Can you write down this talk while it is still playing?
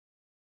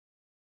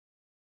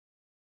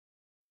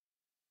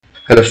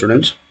Hello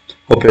students,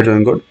 hope you're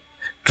doing good.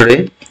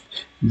 Today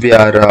we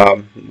are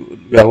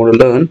going to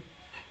learn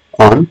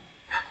on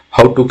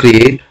how to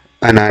create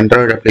an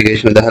Android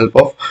application with the help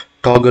of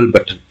toggle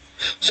button.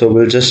 So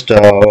we'll just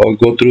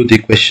go through the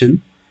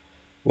question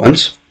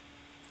once.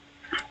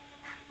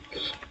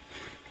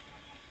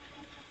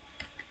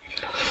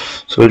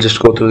 So we'll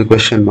just go through the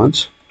question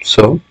once.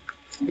 So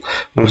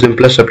our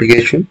simplest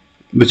application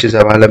which is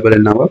available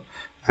in our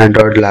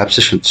Android lab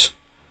sessions.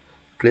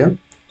 Clear?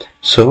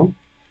 So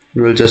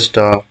we'll just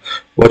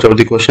watch out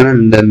the question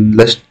and then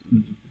let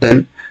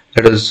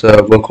us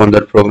work on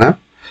that program.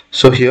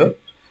 So here,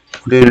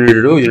 what do you need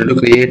to do? You need to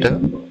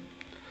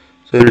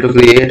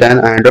create an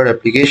Android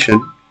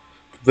application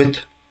with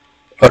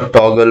a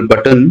toggle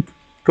button,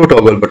 two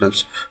toggle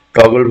buttons,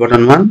 toggle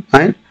button 1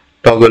 and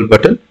toggle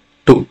button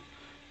 2,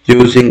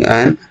 using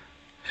an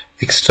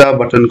extra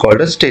button called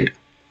a state.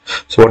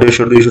 So what you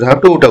should do, you should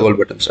have two toggle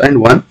buttons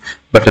and one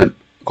button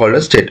called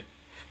a state.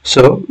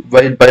 So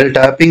while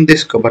tapping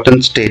this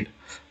button state,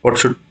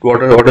 what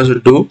does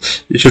it do?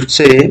 You should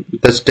say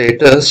the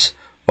status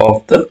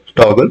of the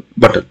toggle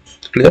button.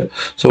 Clear?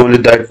 So only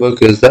that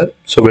work is that.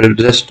 So we'll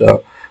just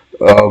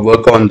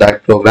work on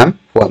that program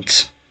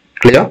once.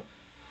 Clear?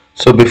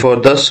 So before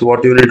this,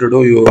 what you need to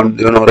do, you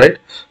know, right?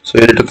 So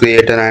you need to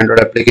create an Android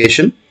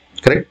application,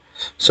 correct?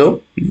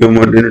 So you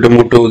need to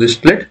move to the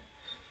split.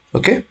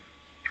 Okay,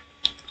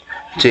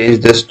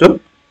 change this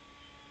to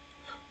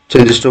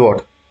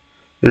what?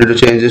 You need to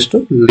change this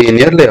to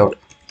linear layout.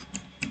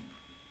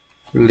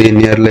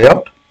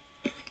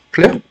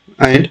 Clear?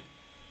 And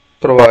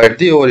provide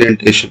the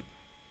orientation.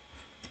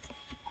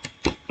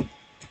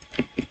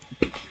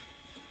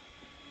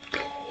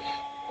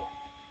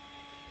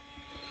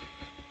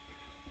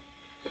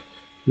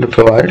 To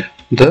provide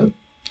the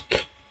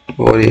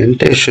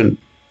orientation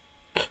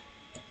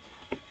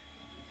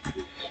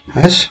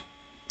as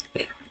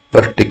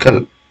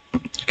vertical.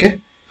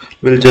 Okay,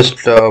 we'll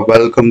just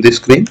welcome the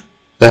screen,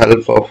 the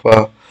help of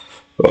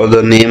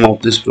the name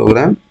of this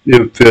program.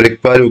 If you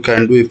require, you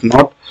can do. If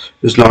not,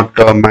 it's not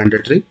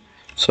mandatory.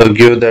 So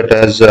give that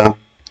as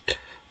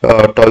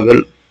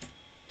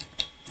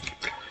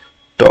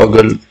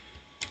toggle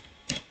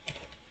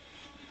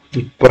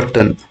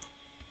button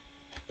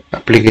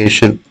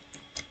application.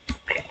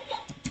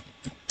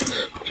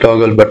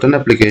 Toggle button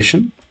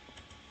application.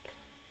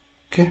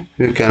 Okay,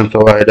 you can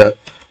provide a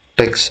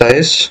text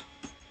size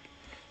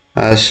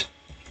as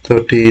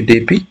 30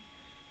 dp.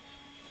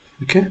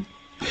 Okay,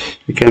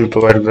 you can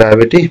provide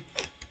gravity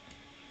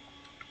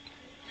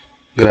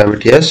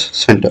as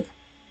center.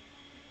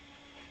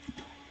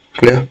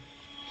 Clear?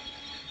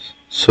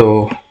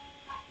 So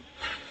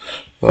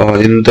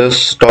in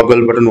this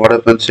toggle button, what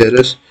happens here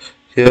is,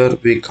 here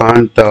we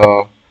can't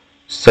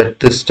set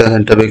this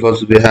center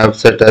because we have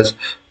set as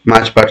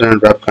match pattern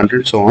and wrap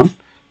content, so on.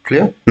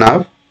 Clear?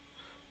 Now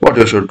what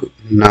you should do,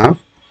 now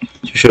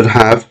you should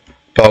have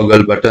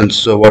toggle buttons.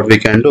 So what we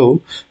can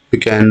do, we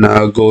can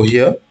go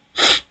here,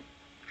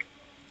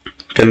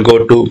 can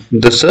go to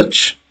the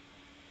search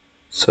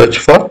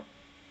for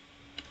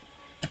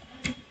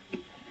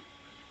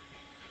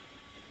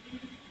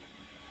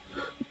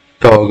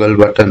toggle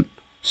button.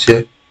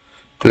 See,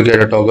 to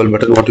get a toggle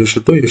button, what you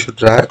should do, you should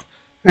drag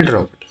and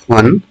drop it.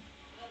 One,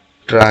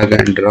 drag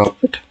and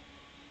drop it.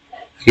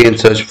 Again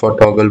search for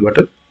toggle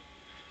button,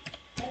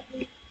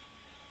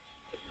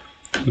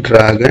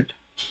 drag and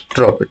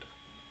drop it.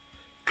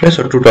 Okay,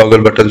 so two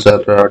toggle buttons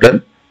are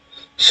done.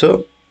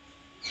 So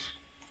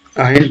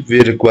and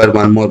we require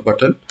one more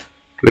button.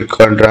 Click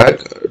on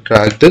drag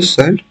this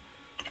and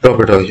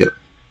drop it over here.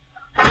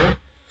 Okay.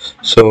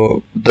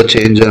 So the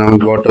change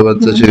around whatever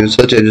the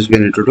changes we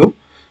need to do.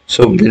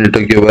 So we need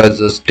to give as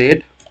a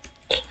state.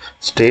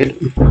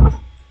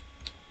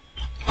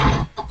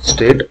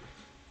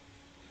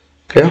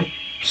 Okay.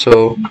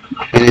 So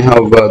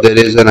anyhow, there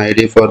is an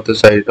ID for the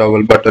side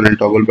toggle button and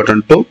toggle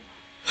button 2.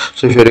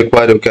 So if you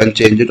require, you can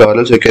change it, or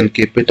else you can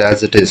keep it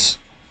as it is.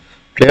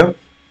 Clear?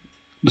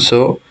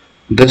 So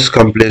this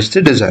completes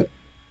the design.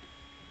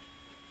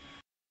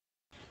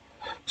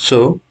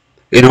 So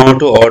in order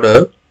to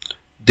order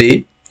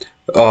the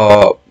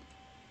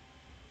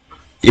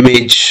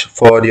image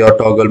for your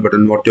toggle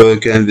button, whatever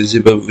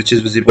which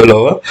is visible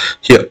over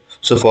here.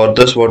 So for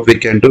this, what we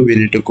can do, we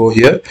need to go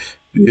here.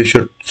 You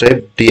should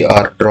type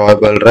dr,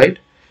 drawable, right?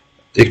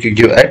 If you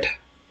give at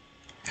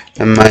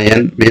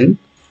min,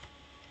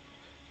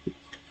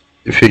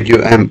 if you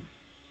give m,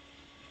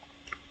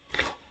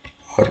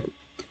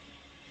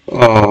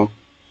 or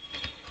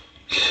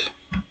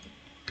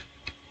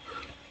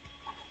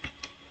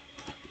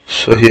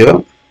so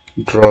here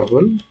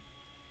drawable,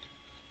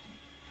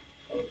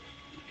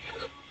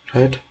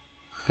 right,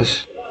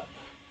 as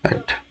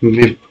at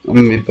mip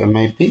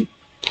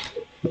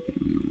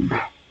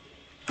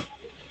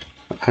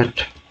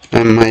at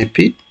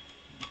MIP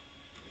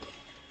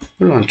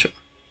launcher.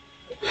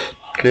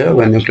 Clear?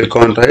 When you click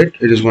on right,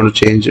 it is going to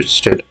change its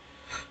state.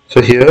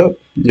 So here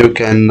you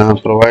can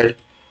provide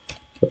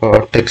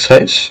text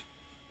size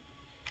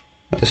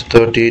as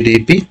 30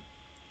 dp,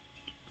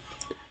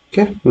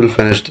 Okay, we'll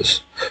finish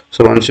this.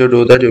 So once you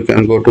do that, you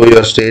can go to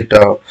your state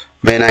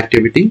main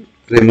activity,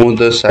 remove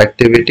this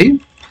activity,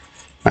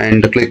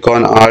 and click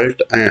on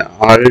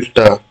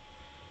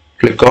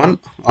click on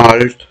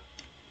Alt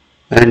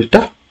and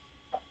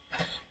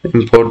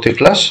import the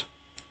class.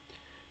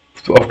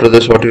 After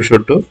this, what you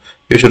should do,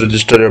 you should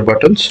register your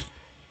buttons,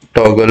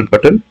 toggle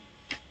button,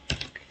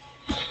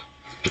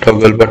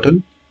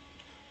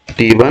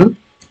 T1,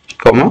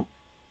 comma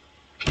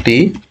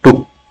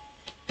T2,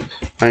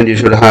 and you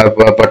should have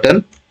a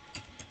button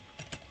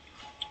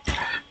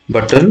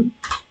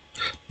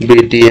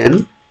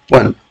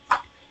BTN1.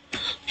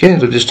 Okay,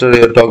 register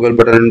your toggle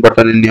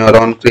button in your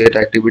on create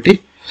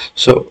activity.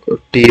 So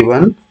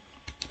T1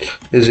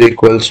 is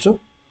equals to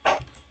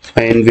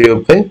find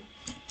view by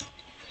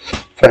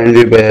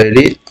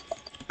ID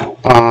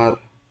r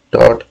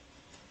dot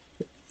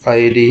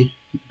id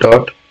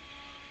dot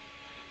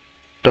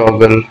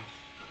toggle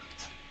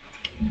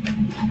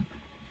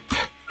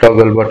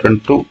button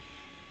 2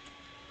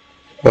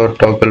 or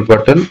toggle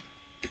button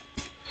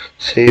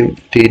same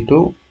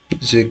T2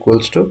 is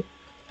equals to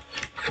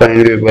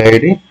find view by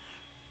ID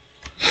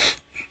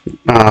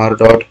r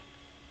dot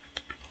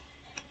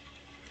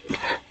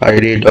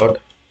id dot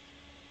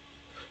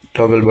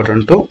toggle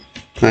button 2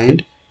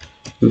 and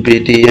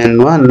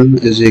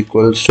btn1 is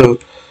equals to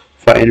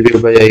find view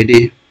by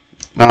ID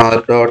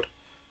r dot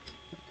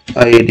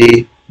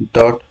id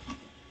dot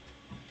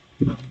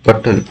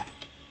button.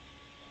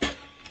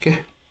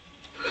 Okay,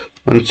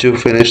 once you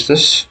finish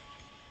this,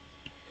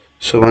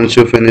 so what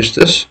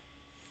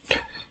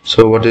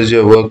is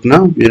your work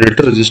now? You need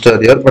to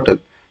register your button,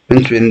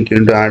 means we need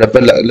to add up a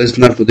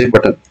listener to the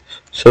button.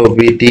 So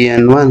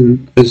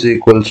btn1 is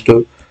equals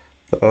to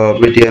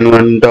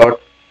btn1 dot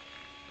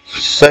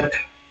set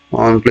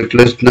on click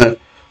listener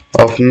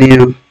of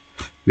new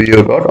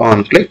view dot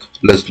on click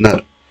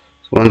listener.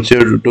 So once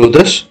you do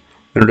this,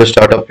 you need to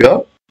start up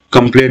your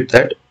complete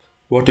that.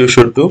 What you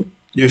should do,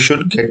 you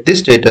should get the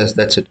status,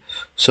 that's it.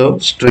 So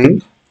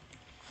string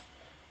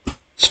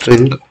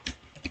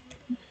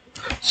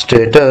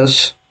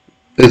status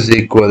is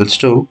equals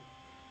to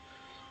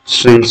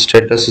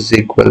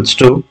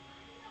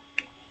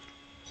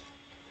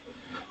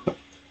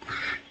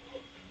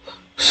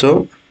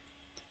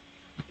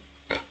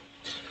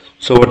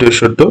so what you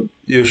should do,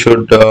 you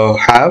should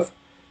have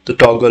the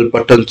toggle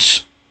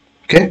buttons.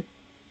 Okay,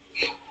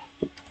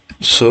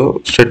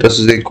 so status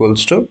is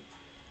equals to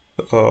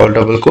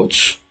double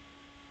quotes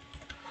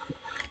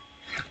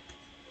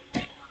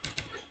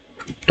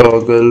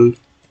toggle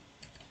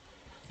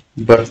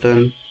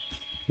button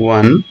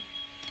 1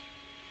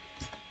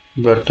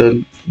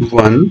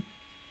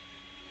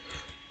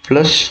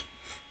 plus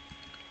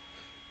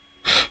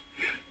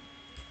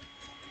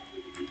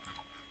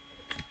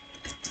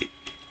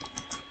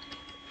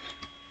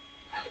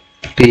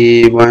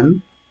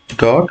T1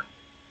 dot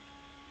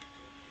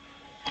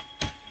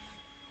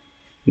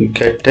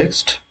get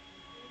text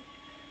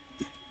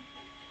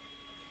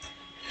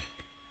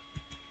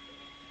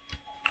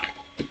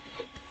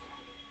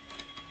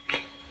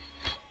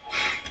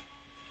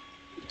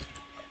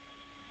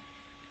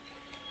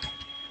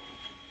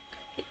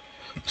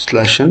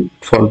slash n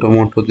for to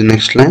move to the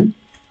next line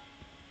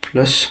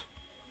plus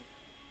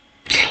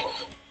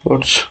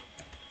what's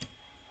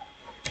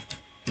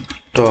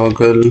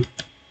toggle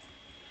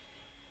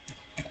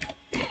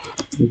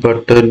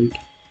button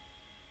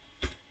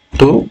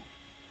 2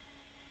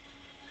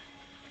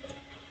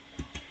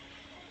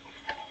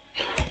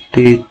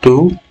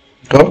 T2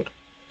 dot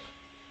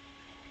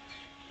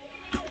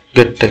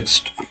get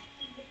text.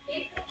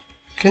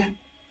 Okay,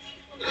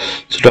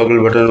 so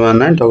toggle button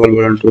 1 and toggle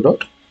button 2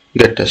 dot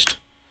get text.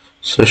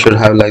 So you should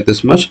have like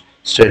this much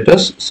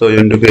status. So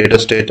you need to create a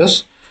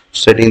status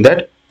stating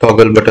that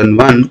toggle button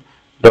 1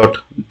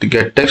 dot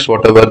get text,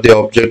 whatever the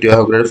object you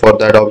have created, for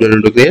that object you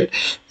need to create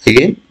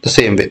again the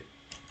same way.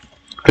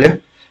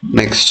 Clear?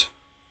 Next,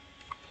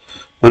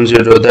 once you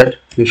do that,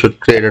 you should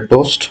create a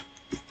toast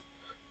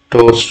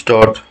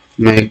dot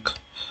make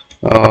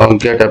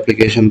get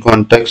application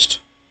context.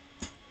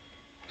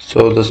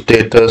 So the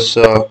status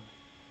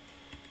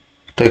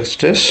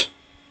text is,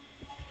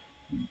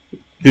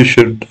 you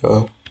should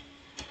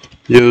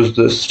use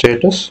this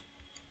status.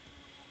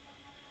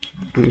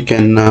 You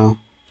can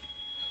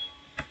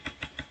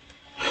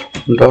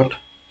dot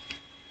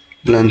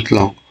length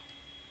long.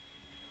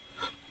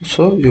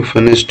 So you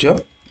finished your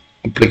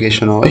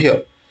application over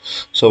here.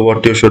 So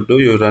what you should do,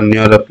 you run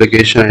your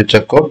application and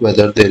check out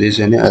whether there is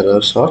any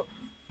errors or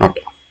not.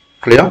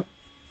 Clear?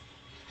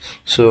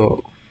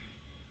 So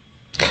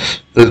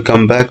we'll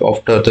come back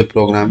after the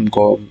program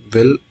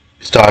will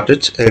start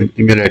its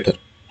emulator.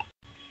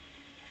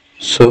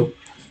 So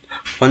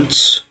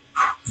once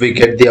we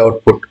get the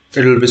output,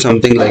 it will be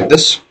something like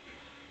this.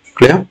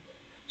 Clear?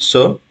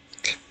 So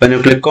when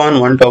you click on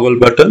one toggle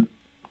button,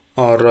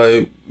 or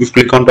you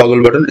click on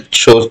toggle button, it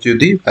shows you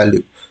the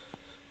value.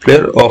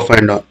 Clear? Off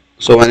and on.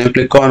 So when you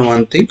click on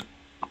one thing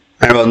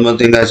and one more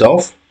thing is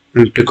off,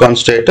 and click on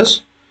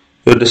status,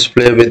 you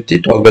display with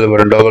the toggle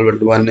button. Toggle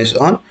button 1 is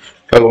on,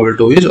 toggle button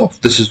 2 is off.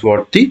 This is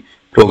what the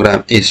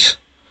program is.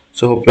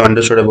 So hope you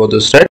understood about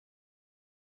this, right?